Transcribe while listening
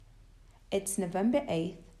It's November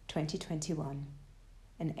 8th, 2021,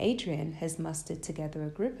 and Adrian has mustered together a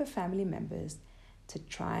group of family members to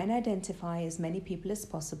try and identify as many people as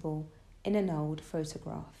possible in an old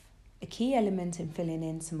photograph, a key element in filling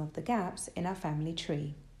in some of the gaps in our family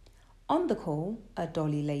tree. On the call are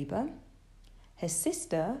Dolly Labour, his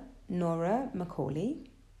sister Nora Macaulay,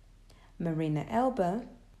 Marina Elba,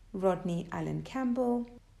 Rodney Allen Campbell,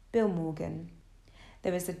 Bill Morgan.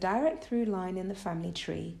 There is a direct through line in the family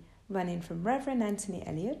tree running from Reverend Anthony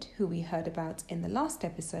Elliott, who we heard about in the last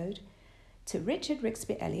episode, to Richard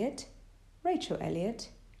Rixby Elliott, Rachel Elliott,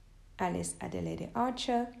 Alice Adelaide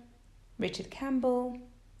Archer, Richard Campbell,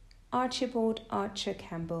 Archibald Archer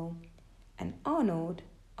Campbell, and Arnold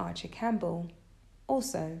Archer Campbell,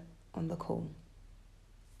 also on the call.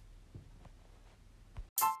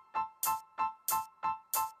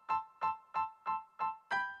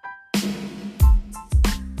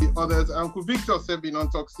 Others, Uncle Victor said been on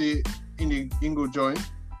Toxie in the Ingo join.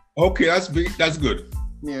 Okay, that's big. That's good.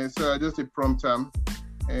 Yeah, so just a prompt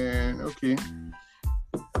and okay.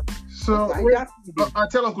 So I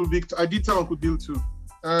tell Uncle Victor, I did tell Uncle Bill too.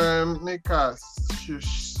 Make us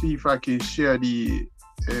see if I can share the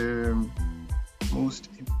most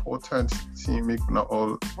important thing. Make not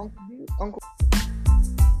all. Uncle.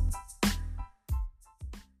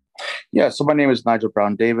 Yeah, so my name is Nigel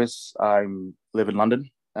Brown Davis. I live in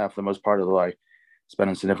London for the most part, although I spend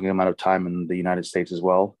a significant amount of time in the United States as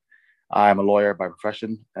well. I'm a lawyer by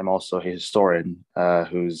profession. I'm also a historian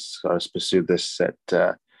who's pursued this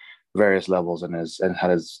at various levels and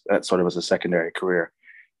has that sort of as a secondary career.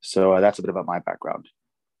 So that's a bit about my background.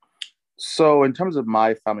 So in terms of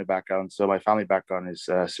my family background, my family background is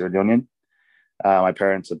Sierra Leonean. My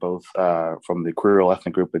parents are both from the Creole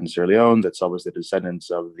ethnic group in Sierra Leone. That's obviously descendants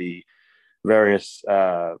of the various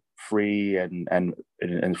free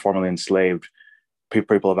and formerly enslaved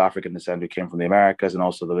people of African descent who came from the Americas, and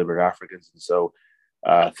also the liberated Africans. And so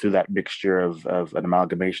through that mixture of an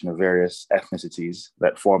amalgamation of various ethnicities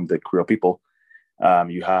that formed the Creole people,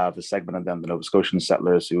 you have a segment of them, the Nova Scotian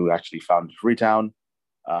settlers, who actually founded Freetown.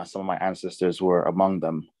 Some of my ancestors were among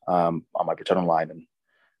them on my paternal line,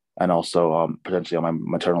 and also potentially on my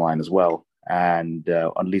maternal line as well. And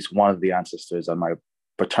at least one of the ancestors on my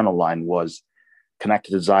paternal line was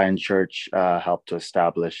connected to Zion Church, helped to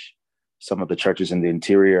establish some of the churches in the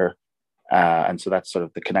interior. And so that's sort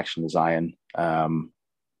of the connection to Zion,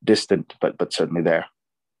 distant, but certainly there.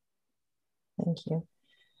 Thank you.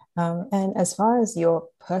 And as far as your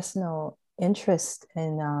personal interest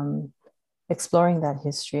in exploring that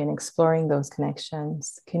history and exploring those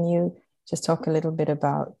connections, can you just talk a little bit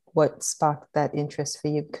about what sparked that interest for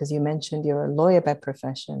you? Because you mentioned you're a lawyer by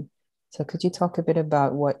profession. So could you talk a bit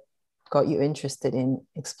about what got you interested in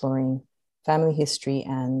exploring family history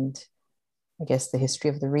and I guess the history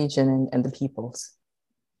of the region and the peoples?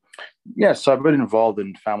 Yeah, so I've been involved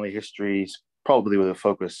in family histories, probably with a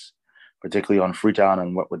focus particularly on Freetown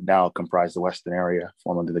and what would now comprise the Western area,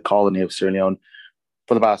 formerly the colony of Sierra Leone,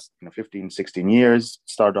 for the past 15, 16 years.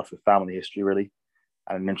 Started off with family history, really.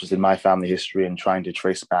 I had an interest in my family history and trying to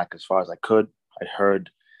trace back as far as I could. I'd heard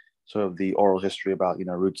sort of the oral history about,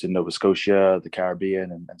 roots in Nova Scotia, the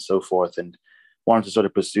Caribbean, and so forth, and wanted to sort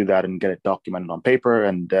of pursue that and get it documented on paper.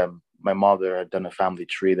 And my mother had done a family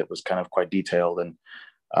tree that was kind of quite detailed and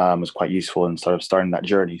was quite useful in sort of starting that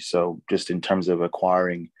journey. So just in terms of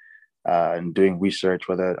acquiring and doing research,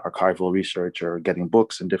 whether archival research or getting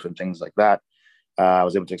books and different things like that, I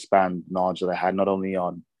was able to expand knowledge that I had not only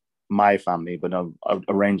on my family, but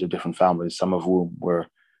a range of different families, some of whom were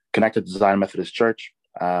connected to Zion Methodist Church.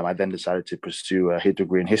 I then decided to pursue a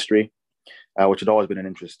degree in history, which had always been an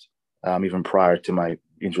interest, even prior to my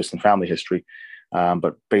interest in family history.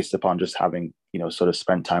 But based upon just having, sort of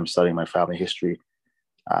spent time studying my family history,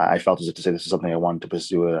 I felt as if to say this is something I wanted to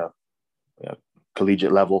pursue at a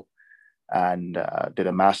collegiate level, and did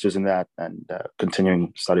a master's in that and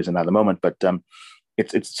continuing studies in that at the moment. But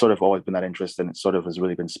it's sort of always been that interest, and it sort of has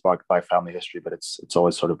really been sparked by family history, but it's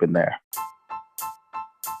always sort of been there.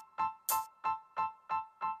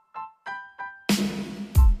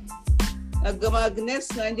 Gama Agnes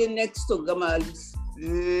standing next to Gama Alice.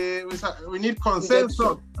 We need consensus.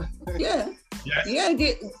 Yeah. Yes.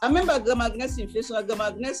 Yeah, I remember Gama Agnes in face, Gama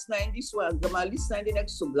Agnes standing this one, Gama Alice standing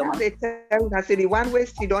next to Gama. They tell us the one way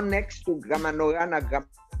sit down next to Gama Nora and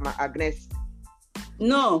Gama Agnes.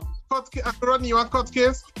 No. Rodney, you want court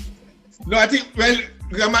case? No, I think,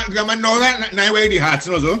 Grandma Nora, now where the hearts,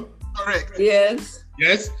 no, so? Correct. Yes.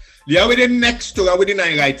 Yes. The other way next to her with the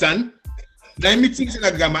right hand. Now me think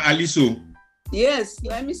it's Grandma Aliso. Yes,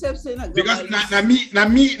 let me say Grandma Because Alice. na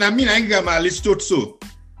me Grandma Alice taught so.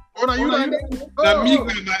 Oh, now you like Na me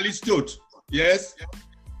grandma Alice yes.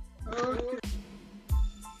 Okay.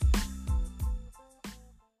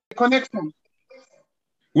 Connection.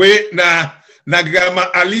 Wait, na grandma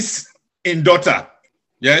Alice in daughter.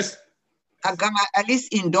 Yes. Grandma Alice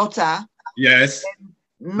in daughter. Yes.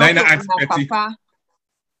 Not on papa.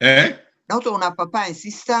 Eh? Not on papa and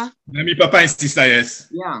sister. Na me papa and sister, yes.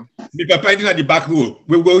 Yeah. Me papa is at the back row.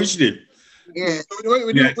 We go reach them. Yes. So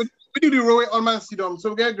we do the row all man sit down.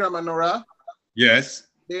 So we get Grandma Nora. Yes.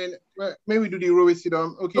 Then maybe we do the row sit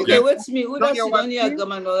down. Okay. Okay, wait me. Who does sit down here,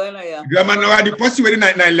 Grandma Nora? Grandma Nora, the person where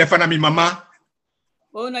na left na me mama.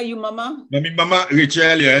 Oh, na you mama? Na me mama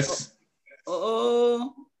Rachel, yes.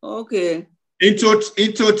 Oh, okay. In taught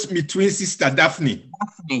me twin sister Daphne.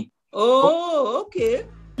 Oh, okay.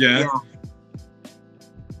 Yeah.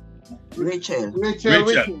 Rachel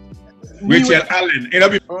Allen.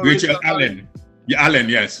 Rachel Allen. Yeah, Allen,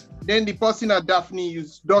 yes. Then the person at Daphne, you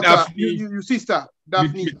daughter, you sister,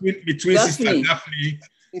 Daphne. Between sister Daphne.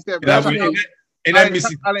 Instead of and then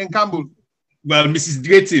Mrs. Allen Campbell. Well, Mrs.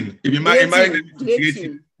 Drayton. If you marry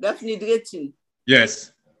Drayton. Daphne Drayton.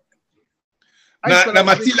 Yes. Na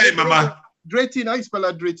Matilda mama. Drayton, how you spell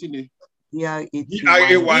that Drayton? Yeah, it's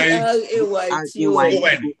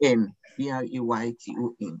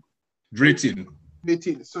Drayton.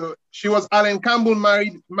 Drayton. So she was Allen Campbell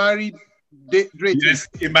married Drayton. Yes,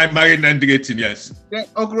 in my married and Drayton, yes. Then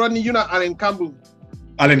Uncle Rodney, you know Allen Campbell.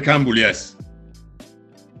 Allen Campbell, yes.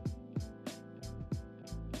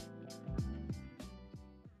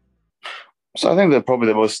 So I think that probably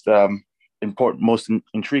the most important, most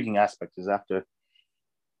intriguing aspect is after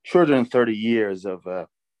 230 years of a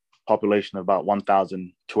population of about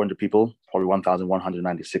 1,200 people, probably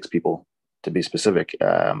 1,196 people to be specific,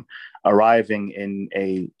 arriving in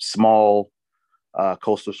a small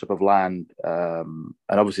coastal strip of land and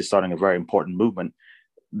obviously starting a very important movement.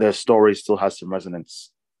 Their story still has some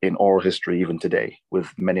resonance in oral history even today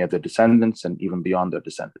with many of their descendants and even beyond their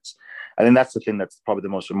descendants. I think that's the thing that's probably the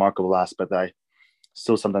most remarkable aspect that I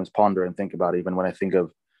still sometimes ponder and think about, even when I think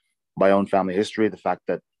of my own family history, the fact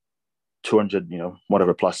that 200,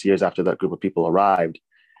 whatever plus years after that group of people arrived,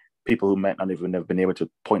 people who might not even have been able to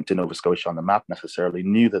point to Nova Scotia on the map necessarily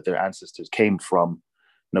knew that their ancestors came from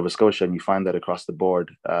Nova Scotia. And you find that across the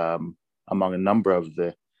board among a number of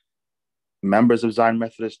the members of Zion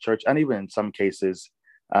Methodist Church, and even in some cases,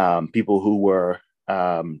 people who were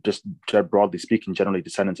just broadly speaking, generally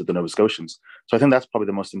descendants of the Nova Scotians. So I think that's probably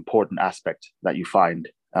the most important aspect that you find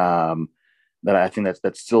that I think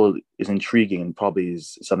that still is intriguing and probably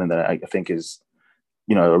is something that I think is,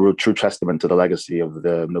 a real true testament to the legacy of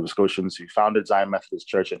the Nova Scotians who founded Zion Methodist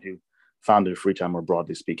Church and who founded Freetown, more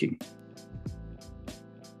broadly speaking.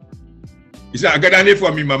 Is that a good name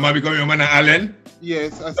for me, Mama? Because your man Allen?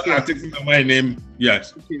 Yes, I see. I'll take my name.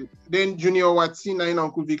 Yes. Okay. Then Junior Watson and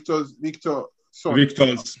Uncle Victor's son.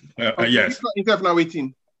 Victor's, yes. Victor himself now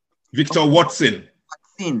waiting. Victor Watson.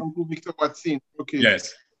 Uncle Victor Watson. Okay.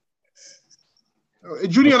 Yes.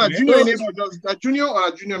 Junior, okay. Junior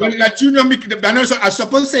or Junior? Well, like Junior, I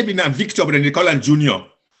suppose say be not Victor, but then they call him Junior.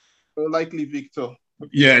 Likely Victor.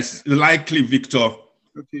 Yes, likely Victor.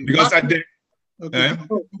 Okay. Because at the okay.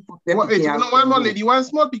 One more lady, one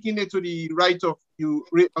small picking there to the right of you.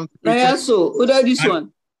 So, who that this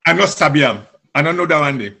one? I'm not Sabiam. I don't know that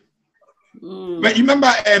one day. But you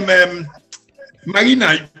remember,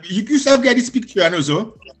 Marina, you used to get this picture, and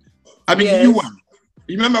also, I mean, yes.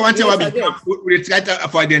 You remember one time we tried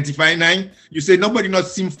for identifying nine. You say nobody not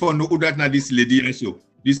seem for no that na this lady also,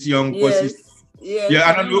 this young person. Yes. Yeah,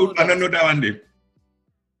 I don't know that one day.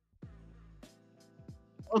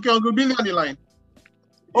 Okay, Uncle Billy on the line.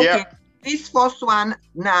 Okay. Yeah. This first one,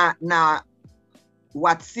 na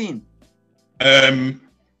Watson.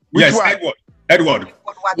 Yes, one? Edward.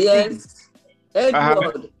 Yes.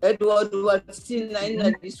 Edward Watson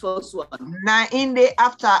na this first one. Na in the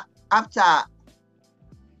after.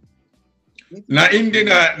 Na in the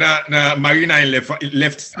na Marina in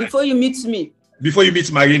left side. Before you meet me. Before you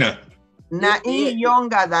meet Marina. Na in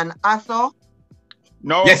younger than Arthur.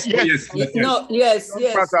 No. Yes. No. Yes.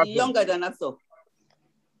 Younger than Arthur.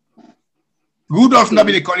 Rudolph not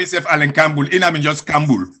be the call himself Allen Campbell. In I mean just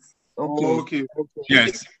Campbell. Okay.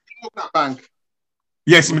 Yes. Bank.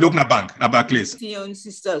 Yes, me look na bank, na Barclays. Your own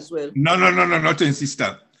sister as well. No, not your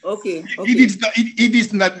sister. Okay. It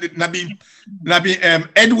is not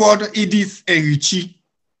Edward. It is Richie.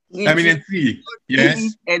 I mean three.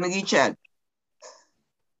 Yes. And Richard.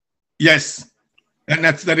 Yes. And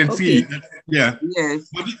that's that in three. Yeah. Yes.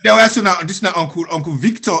 But there was also now this now Uncle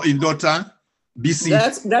Victor in daughter BC.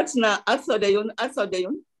 That's not Arthur the young.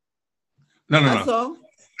 No.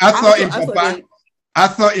 Arthur in Papa.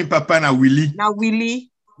 Arthur in Papa na Willie. Now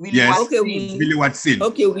Willie. Yes. Okay, Willie. Willie Watson.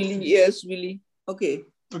 Okay, Willie. Yes, Willie. Okay.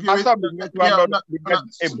 Okay, After wait, we get yeah, one, we get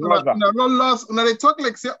a brother. no lost. Now they talk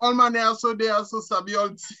like say all man they also sabi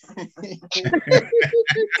all.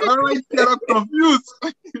 All right, they're confused.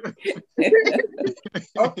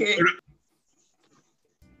 Okay.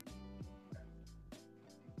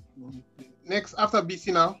 Next, after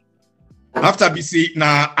BC now. After BC,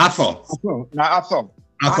 now Arthur. Now Arthur.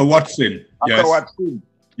 Arthur Watson. Arthur Yes. Watson.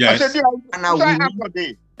 Yes. I said, And now yeah, Willie. Arthur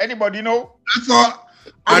Day. Anybody know? Arthur.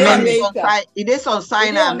 It is on sign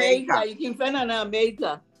In America. you can find in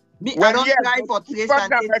America. Me, I Well, don't yes, try but for trace But and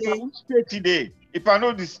now, say, which state today? If I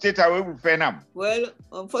know the state, I will find them. Well,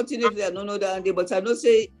 unfortunately, I don't know that day, but I know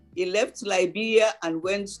say he left Liberia and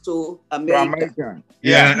went to To America. America.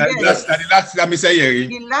 Yeah, Yes. that's let me say here.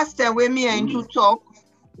 the last time when me and you talk,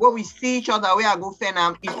 where we see each other, where I go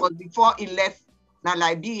Fenham, it was before he left now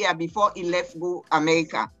Liberia, before he left go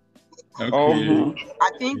America. Okay.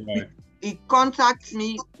 I think Right. he contacts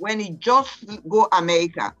me when he just go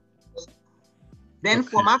America. Then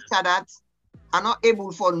from after that, I'm not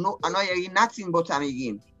able for no, I'm not hearing nothing but him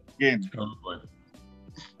again. Again. Oh, boy.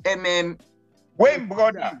 When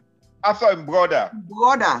brother? Arthur and brother.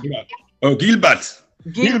 Brother Oh, Gilbert.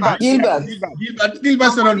 Gilbert.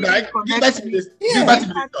 Gilbert's on die.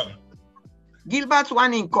 Gilbert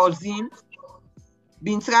one in cousin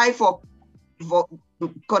been try for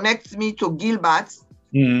connect me to Gilbert.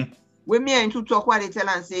 When me and to talk what they tell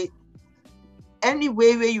and say any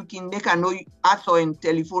way where you can make a know Arthur in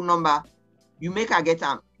telephone number, you make a get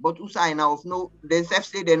them. But who sign out no they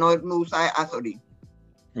say they not know say Arthur.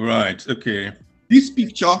 Right. Okay. This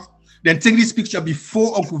picture. Then take this picture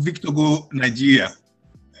before Uncle Victor go Nigeria.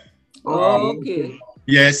 Oh, okay.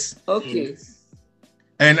 Yes. Okay.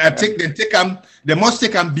 And I take them. They must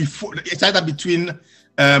take them before. It's either between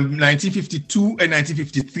 1952 and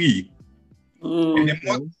 1953. And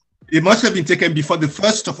it must have been taken before the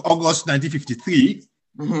 1st of August 1953,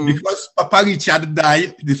 because Papa Richard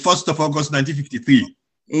died the 1st of August 1953.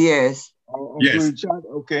 Yes. Yes. Richard,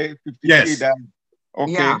 okay. 53 Yes. then.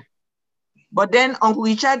 Okay. Yeah. But then Uncle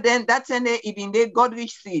Richard, then that's when they even they got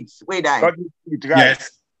rich seeds. Wait, I. Got it right.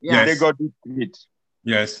 Yes. Yeah. They got it.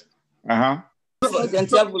 Yes. Uh-huh. Okay.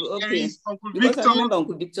 Uncle Because Victor, I remember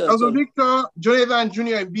Uncle Victor. Uncle Victor, Jonathan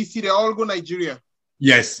Jr. and BC, they all go Nigeria.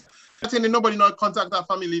 Yes. I think nobody not contact our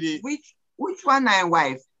family. They. Which one my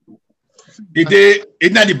wife?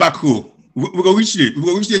 It's not the back row. We go reach it. We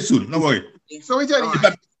go reach it soon. No worry. So we tell you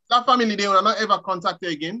that family they will not ever contact you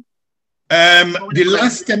again. The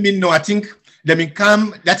last time we know, I think they may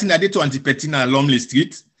come. That's in the day to Antipetina, Lumley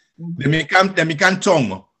Street. They may come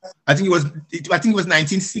Tongue. I think it was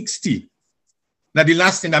 1960. Now the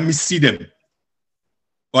last time that me see them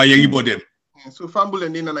or you about them. So family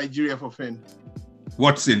and in Nigeria for fun.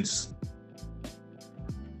 What since?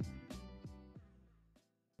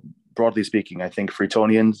 Broadly speaking, I think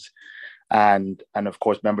Freetonians and of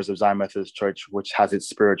course members of Zion Methodist Church, which has its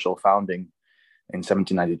spiritual founding in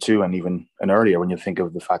 1792 and even earlier, when you think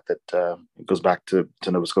of the fact that it goes back to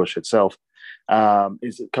Nova Scotia itself,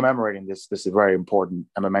 is commemorating this very important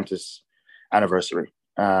and momentous anniversary.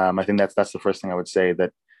 I think that's the first thing I would say,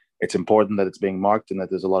 that it's important that it's being marked and that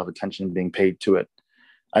there's a lot of attention being paid to it.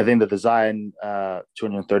 I think that the Zion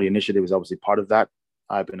 230 initiative is obviously part of that.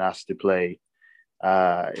 I've been asked to play,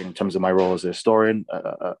 in terms of my role as a historian,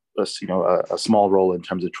 a small role in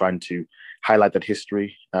terms of trying to highlight that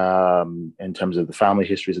history, in terms of the family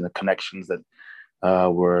histories and the connections that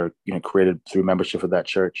were created through membership of that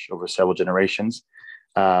church over several generations.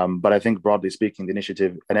 But I think broadly speaking, the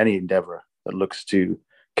initiative and any endeavor that looks to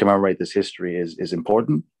commemorate this history is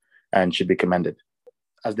important and should be commended.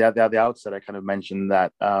 As at the outset, I kind of mentioned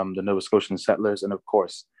that the Nova Scotian settlers, and of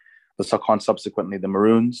course the subsequently the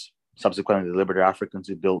Maroons, subsequently the Liberty Africans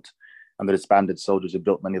who built, and the disbanded soldiers who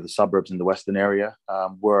built many of the suburbs in the Western area,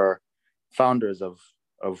 were founders of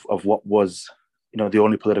what was the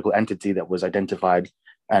only political entity that was identified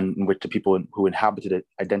and in which the people who inhabited it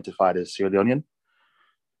identified as Sierra Leonean.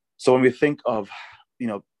 So when we think of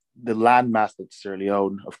the landmass that's Sierra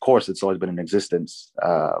Leone, of course it's always been in existence.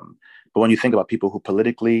 But when you think about people who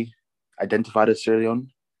politically identified as Sierra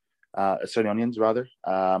Leoneans, rather,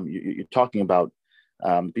 you're talking about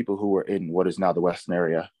people who were in what is now the Western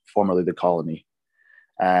area, formerly the colony.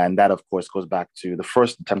 And that, of course, goes back to the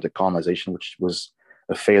first attempt at colonization, which was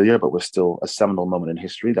a failure, but was still a seminal moment in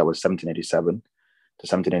history. That was 1787 to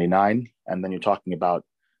 1789. And then you're talking about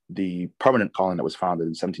the permanent colony that was founded in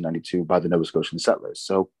 1792 by the Nova Scotian settlers.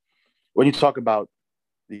 So when you talk about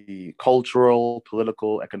the cultural,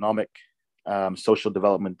 political, economic, social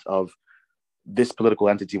development of this political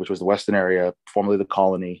entity, which was the Western area, formerly the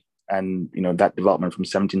colony, and that development from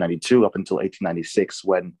 1792 up until 1896,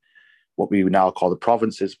 when what we now call the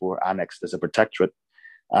provinces were annexed as a protectorate.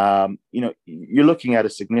 You're looking at a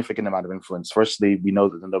significant amount of influence. Firstly, we know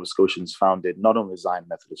that the Nova Scotians founded not only Zion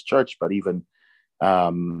Methodist Church, but even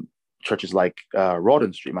churches like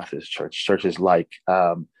Rawdon Street Methodist Church, churches like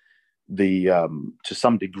to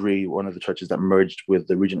some degree, one of the churches that merged with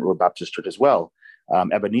the Regent Road Baptist Church as well,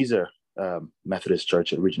 Ebenezer Methodist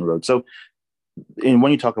Church at Regent Road. So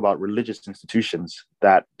when you talk about religious institutions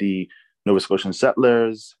that the Nova Scotian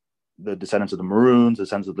settlers, the descendants of the Maroons, the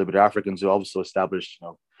descendants of the Liberty Africans, who also established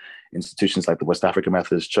institutions like the West African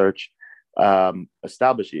Methodist Church,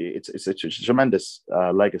 established, it's a tremendous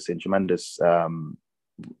legacy and tremendous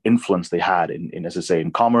influence they had in, as I say,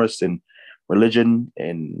 in commerce, in religion,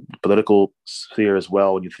 in political sphere as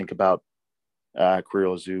well. When you think about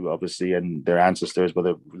Creoles who obviously, and their ancestors,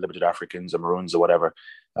 whether Liberated Africans or Maroons or whatever,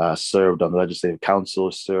 served on the legislative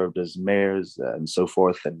council, served as mayors and so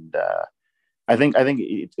forth. And I think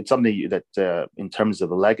it's something that in terms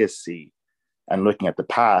of a legacy and looking at the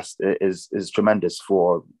past is tremendous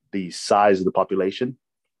for the size of the population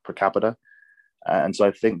per capita. And so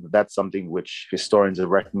I think that's something which historians have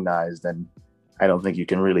recognized, and I don't think you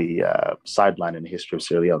can really sideline in the history of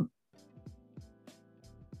Sierra Leone.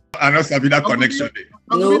 I know Sabi that connection.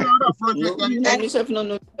 No.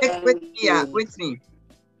 Wait me.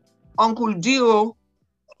 Uncle Dio.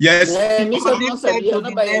 Yes.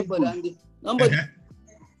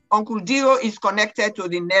 Uncle Dio is connected to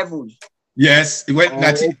the Nevilles. Yes. It went,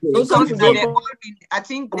 I think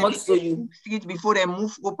street before they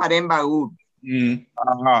move to Paremba Road.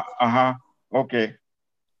 Okay.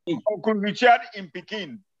 Uncle Richard in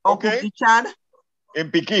Pekin. Uncle Richard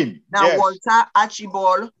in Pekin. Now yes. Walter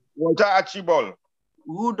Archibald.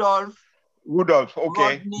 Rudolph.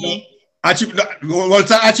 Okay.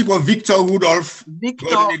 Walter Archibald, Victor Rudolph. Victor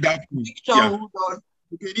Rudolph.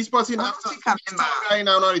 Okay, this person after guy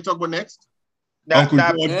now they talk about next. Uncle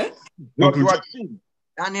George Watson.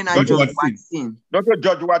 Dr.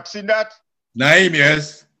 George Watson that? Naim,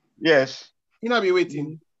 yes. Yes. He'll be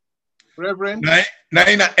waiting. Reverend.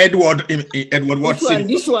 Naina Edward Watson.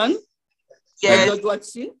 This one? Yes. George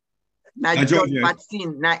Watson. George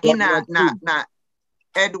Watson.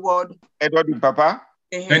 Edward. Edward in Papa?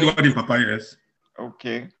 Edward in Papa, yes.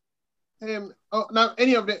 Okay. Now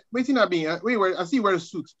any of the waiting I see you wear a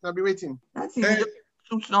suit. I'll be waiting. That's it.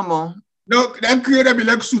 Suits no more. No, then create a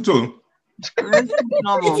like suit.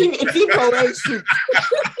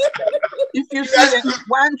 If you see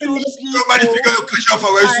 1, 2, 3, nobody figure occasion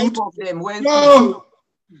for wear suit. No.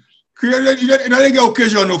 Create you don't get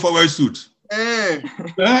occasion for wear suit.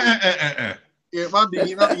 Yeah, might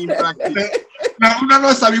be in practice. Now we don't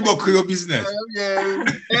know sabi about Creole business.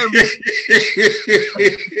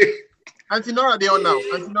 Auntie Nora, they on now.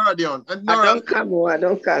 Auntie Nora, they on. I don't come. I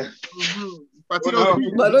don't come. But I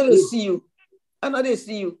don't see you. I know they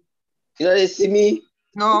see you. You know they see me.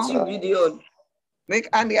 No. Put your video on. Make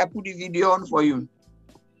Andrea put the video on for you.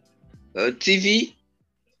 TV.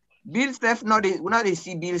 Bill Steph, no, they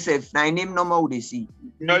see Bill Steph. Now name no more they see.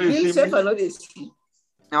 No, Bill Steph, I know they see.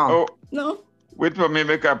 No. Oh. No. Wait for me,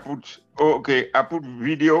 make I put. Oh, okay, I put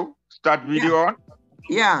video. Start video on.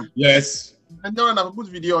 Yeah. Yes. And then I put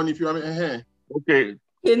video on if you want. Okay.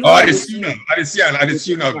 Oh, I see now. I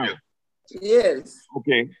see now. Yes.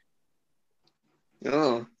 Okay.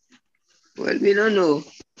 Oh. Well, we don't know.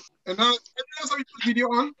 And now we put video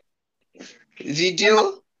on.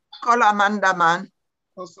 Video. Call Amanda, man.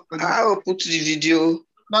 I'll put the video.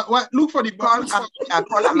 Now what? Look for the call.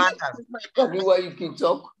 Call Amanda. Why you can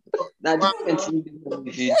talk? Now this can the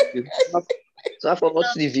video. So I forgot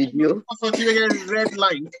the video. Red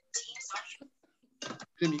line.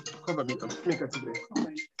 Let me cover me up.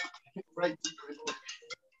 Right.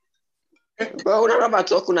 But when I'm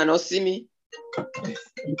talking, I don't see me.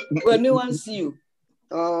 When no one see you.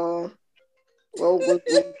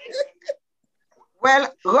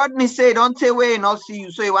 Well, Rodney said, don't say where he not see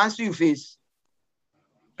you, so he wants you face.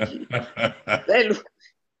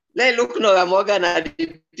 Let look now, Morgan at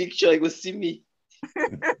the picture, you will see me.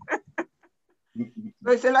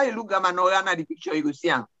 No, say like you look at Morgan at the picture, you will see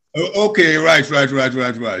him. Okay, right. No,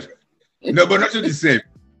 but not the same.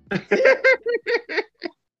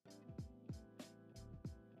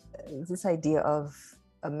 This idea of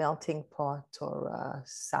a melting pot or a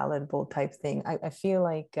salad bowl type thing, I feel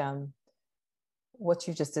like what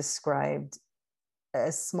you just described,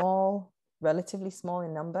 as small, relatively small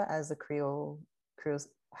in number as the Creoles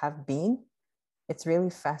have been, it's really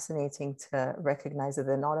fascinating to recognize that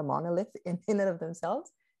they're not a monolith in and of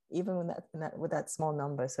themselves. even with that small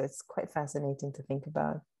number. So it's quite fascinating to think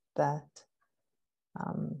about that.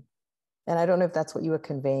 And I don't know if that's what you were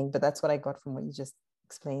conveying, but that's what I got from what you just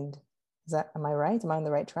explained. Am I right? Am I on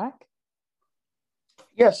the right track?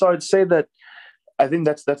 Yeah, so I'd say that I think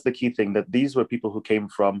that's the key thing, that these were people who came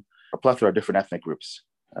from a plethora of different ethnic groups,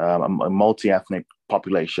 a multi-ethnic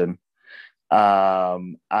population.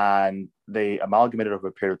 And they amalgamated over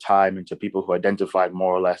a period of time into people who identified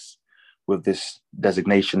more or less with this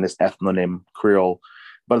designation, this ethnonym Creole.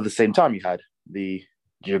 But at the same time, you had the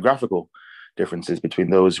geographical differences between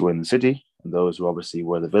those who were in the city and those who obviously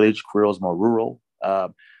were the village. Creole's more rural.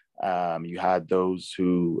 You had those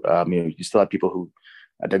who, you still had people who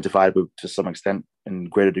identified with, to some extent, in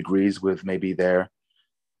greater degrees with maybe their,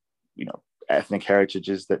 ethnic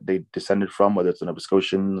heritages that they descended from, whether it's the Nova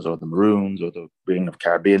Scotians or the Maroons or the being of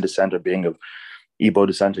Caribbean descent or being of Igbo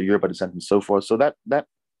descent or Yoruba descent and so forth. So I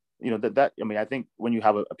think when you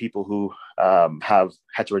have a people who have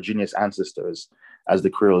heterogeneous ancestors, as the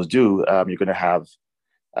Creoles do, you're going to have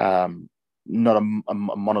not a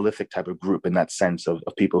monolithic type of group in that sense of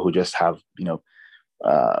people who just have,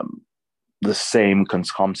 the same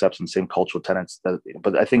concepts and same cultural tenets.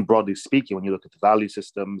 But I think broadly speaking, when you look at the value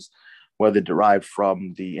systems, where they derive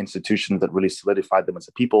from, the institutions that really solidified them as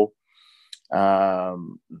a people,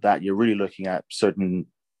 that you're really looking at certain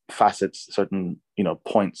facets, certain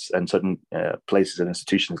points, and certain places and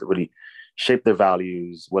institutions that really shape their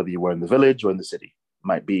values, whether you were in the village or in the city. It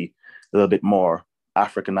might be a little bit more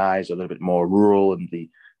Africanized, a little bit more rural in the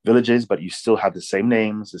villages, but you still have the same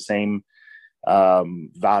names, the same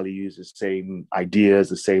values, the same ideas,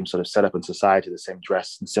 the same sort of setup in society, the same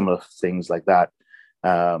dress and similar things like that,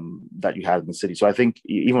 that you had in the city. So I think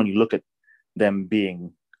even when you look at them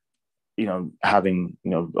being, having,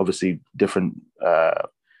 obviously different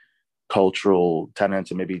cultural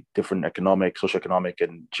tenets and maybe different economic, socioeconomic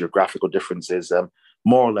and geographical differences,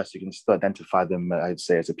 more or less you can still identify them, I'd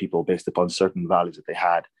say, as a people based upon certain values that they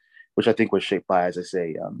had, which I think was shaped by, as I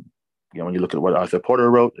say, when you look at what Arthur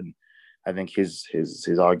Porter wrote, and I think his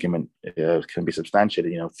argument can be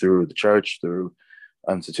substantiated, through the church, through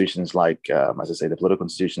institutions like, as I say, the political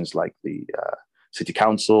institutions like the city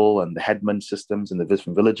council and the headman systems in the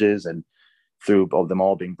different villages, and through of them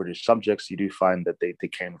all being British subjects, you do find that they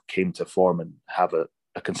came to form and have a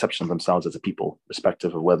conception of themselves as a people,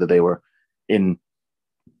 respective of whether they were in,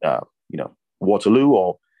 Waterloo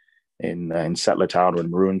or in Settler Town or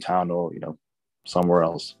in Maroon Town or, somewhere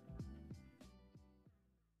else.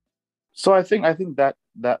 So I think that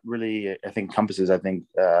really, encompasses, a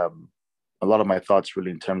lot of my thoughts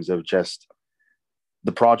really in terms of just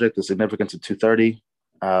the project, the significance of 230,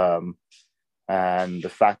 and the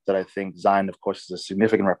fact that I think Zion, of course, is a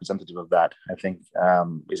significant representative of that, I think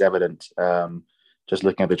is evident. Just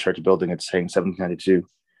looking at the church building, it's saying 1792.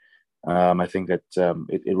 I think that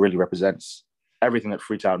it really represents everything that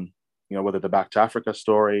Freetown, whether the Back to Africa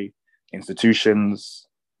story, institutions,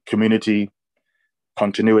 community,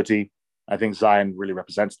 continuity, I think Zion really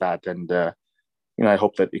represents that. And, I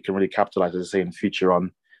hope that it can really capitalize, as I say, in the future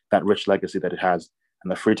on that rich legacy that it has,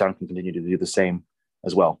 and that Freetown can continue to do the same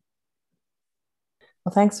as well.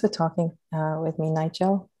 Well, thanks for talking with me,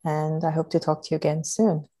 Nigel, and I hope to talk to you again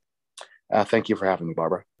soon. Thank you for having me,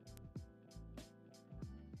 Barbara.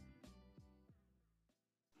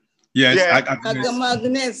 Yes, yeah.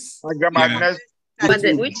 Agnes.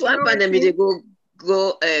 Which one pandemic they go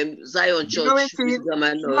Zion Church with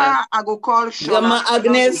Grandma Nora? I go call Grandma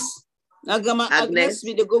Agnes. Grandma Agnes,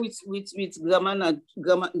 we go with Grandma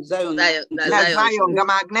Zion. Zion.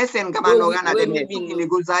 Grandma Agnes and Grandma Nora, they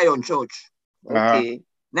go Zion Church. Okay.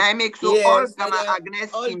 Now I make so all Grandma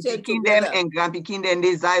Agnes in Pikin them and Grand Pikin them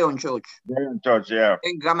they Zion Church. Zion Church, yeah.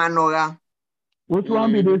 And Grandma Nora. Which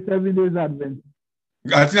one be the 7 days Advent?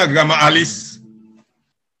 I think Grandma Alice.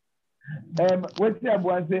 What's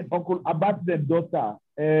the say? Uncle Abat the daughter,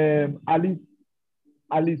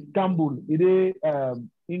 Alice Campbell. It is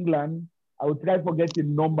England. I will try to get a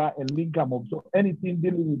number and link them up. So anything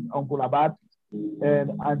dealing with Uncle Abat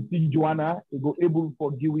and Auntie Joanna, you go able for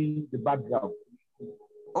giving the background.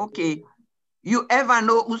 Okay. You ever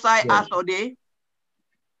know Usai Asode?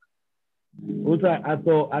 Usai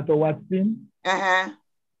Ato Watson?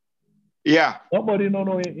 Yeah. Nobody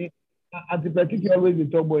know. Anti-Patrick always the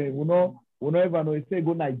talk boy. We know ever know. He say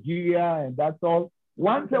go Nigeria and that's all.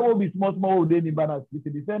 One say will be small day in Banas with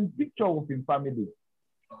the same picture of his family.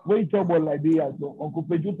 Where talk about Liberia, so Uncle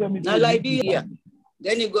Peju tell me. Now Liberia.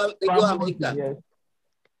 Then you go America. Yes.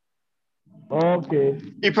 Okay.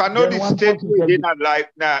 If I know the state within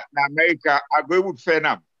America, I go with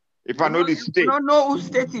Fenam. If I know the state. You don't know who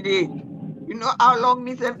state today. You know how long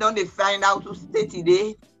me have done they find out who state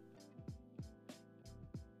today?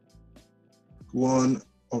 one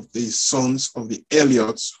of the sons of the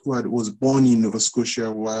Elliots who was born in Nova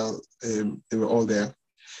Scotia while they were all there.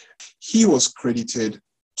 He was credited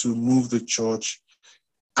to move the church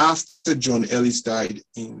after John Ellis died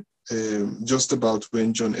in just about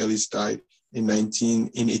when John Ellis died in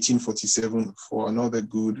 1847 for another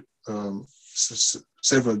good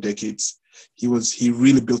several decades. He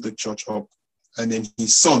really built the church up, and then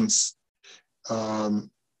his sons,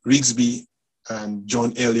 Rigsby and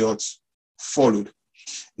John Elliot, followed.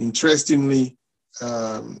 Interestingly,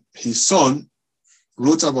 his son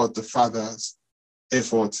wrote about the father's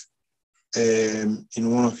effort in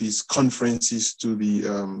one of his conferences to the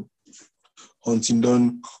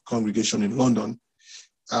Huntingdon congregation in London,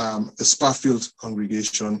 the Sparfield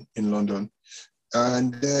congregation in London.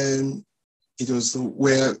 And then it was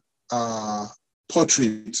where a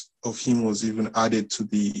portrait of him was even added to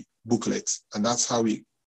the booklet. And that's how we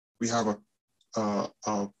have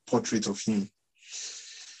a portrait of him.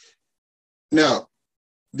 Now,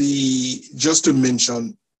 just to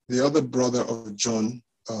mention, the other brother of John,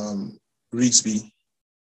 Rigsby,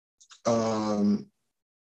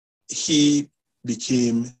 he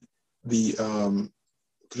became the,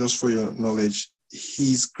 just for your knowledge,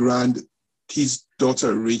 his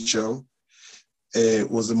daughter Rachel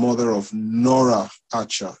was the mother of Nora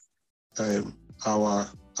Archer, our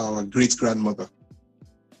great-grandmother.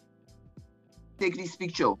 Take this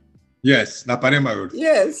picture. Yes, Naparemba Road.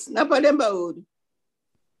 Yes, Naparemba Road.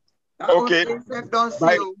 Okay. Don't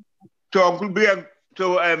see you. So Uncle Brian,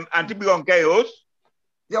 so Auntie Brian Chaos.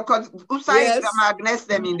 Who size them Agnes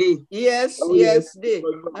them in the? Yes, yes, they.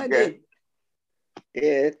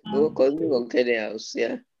 Yeah, go call me on the house,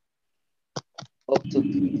 yeah. Up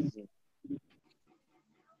to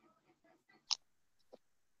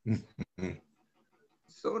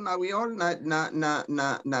So now we all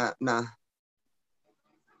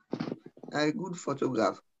a good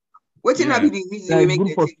photograph. What in be the reason we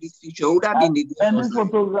make take this picture? Would have been the this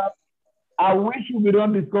photograph. I wish we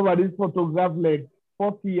don't discover this photograph like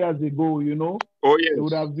 40 years ago, you know. Oh yes. It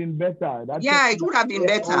would have been better. It would have been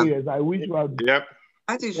better. Oh yes, I wish you had. Yep.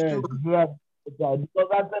 That is true. Because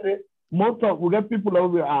most of we get people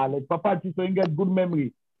over like Papa Chiso get good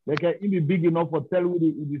memory. Like it be big enough for tell you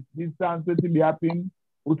this distance, something be happening,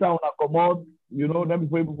 who sound come out, you know, then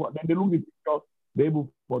they look at the picture, they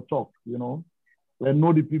able for talk, you know. They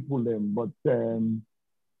know the people then, but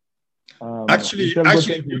actually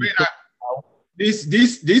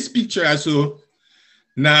this picture also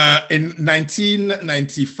now in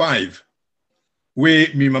 1995 where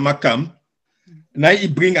me mama come now he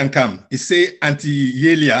bring and come he say Auntie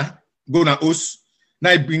Yelia go na us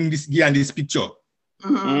now he bring this gear and this picture.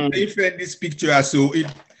 If this picture also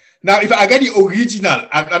now if I get the original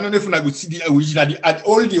I don't know if I go see the original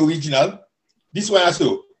all the original this one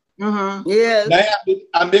also. Yes. Now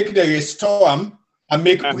I make the restore and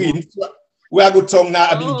make print. We are good tongue now.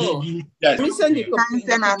 Yes.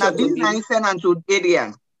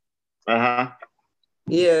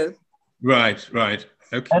 Yeah. Right.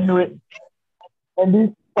 Okay. Anyway,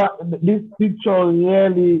 and this picture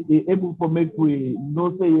really is able to make we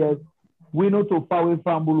know say yes. We know to far away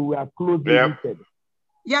from we are closely related.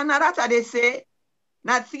 Yeah, now that's how they say.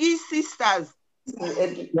 Now 3 sisters. Not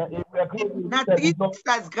 3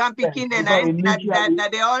 sisters, grandpicking that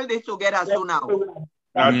they all live together so now.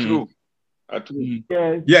 True.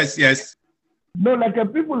 Yes. No, like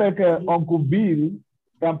people like Uncle Bill,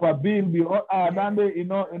 Grandpa Bill, be all you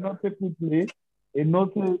know, take with me. You know,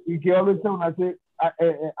 you can always say when I say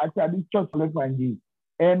actually this church like my give.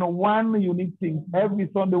 And one unique thing, every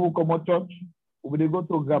Sunday we come to church, we they go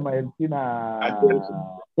to Grandma Elcina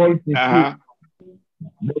Paul.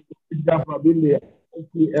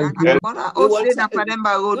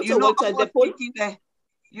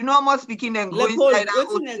 You know, almost speaking and going inside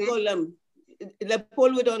that. The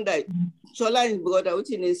Paul we don't die. Shola is brother,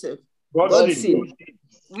 what's in himself? Godson.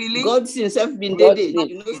 Really? Godson himself been dead, you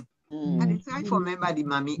know. I try for remember the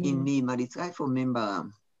mommy in name. I try for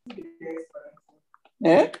remember.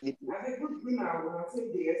 At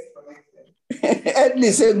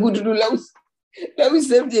least a good rule. Let me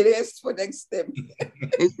save the rest for next step.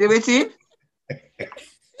 Is it?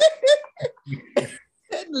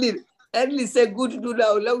 At least a good do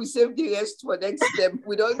now. Let me save the rest for next step.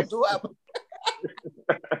 We don't do up.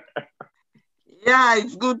 Yeah,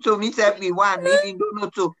 it's good to meet everyone, even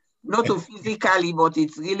though not to physically, but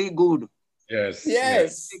it's really good. Yes. Really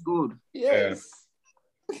good. Yes.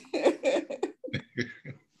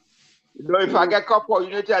 You know, if I get couple, you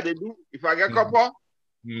know what they do? If I get couple, I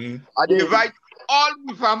invite all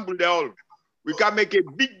the family. We can make a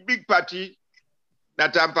big party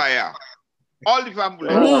that empire. All the family.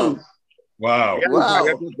 Wow.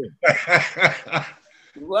 Wow.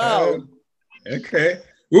 Wow. Okay.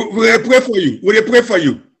 Will they pray for you? Will they pray for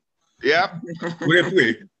you? Yeah. Will they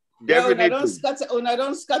pray? Definitely. When I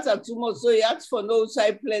don't scatter too much, so you ask for no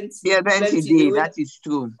side plenty. Yeah, plenty. That is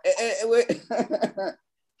true.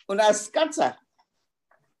 When I scatter.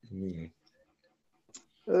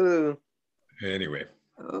 Anyway.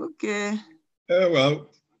 Okay. Well,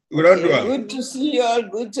 we don't do it. Good to see you all.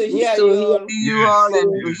 Good to hear you all. See you all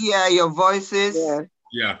and to hear your voices.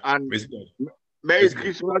 Yeah. And Merry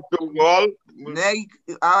Christmas to you all. Merry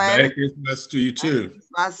Christmas to you too.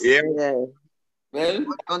 Yeah. Well,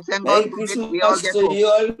 Merry Christmas to you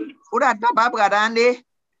all. Who that Barbara Dande?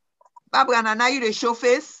 Barbara, now you the show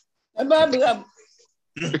face? Barbara.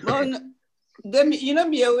 You know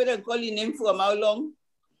me where they call your name from how long?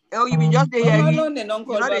 Oh, you been just there. How long they don't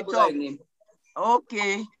call Barbara name?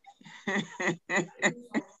 Okay.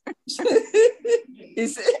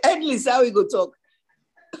 It's at least how we go talk.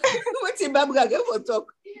 What's in Barbara get for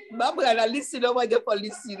talk? Barbara, na listen over the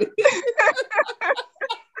policy.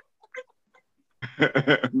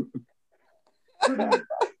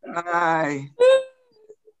 Aye.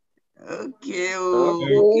 Okay.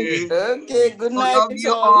 Okay. Good night. Love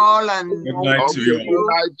you all and good night to you. Good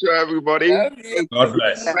night to everybody. God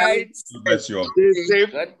bless. Good night. God bless you all. Stay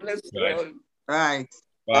safe. God bless you all. Right.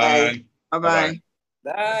 Bye. Bye-bye.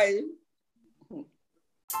 Bye.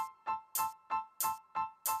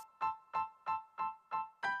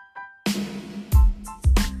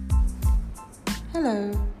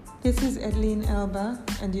 Hello, this is Edeline Elba,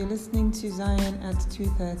 and you're listening to Zion at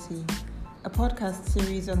 2:30, a podcast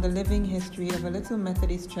series on the living history of a little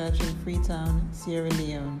Methodist church in Freetown, Sierra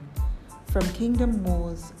Leone, from Kingdom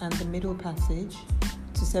Wars and the Middle Passage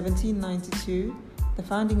to 1792, the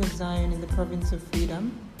founding of Zion in the province of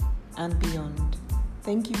Freedom, and beyond.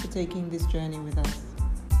 Thank you for taking this journey with us.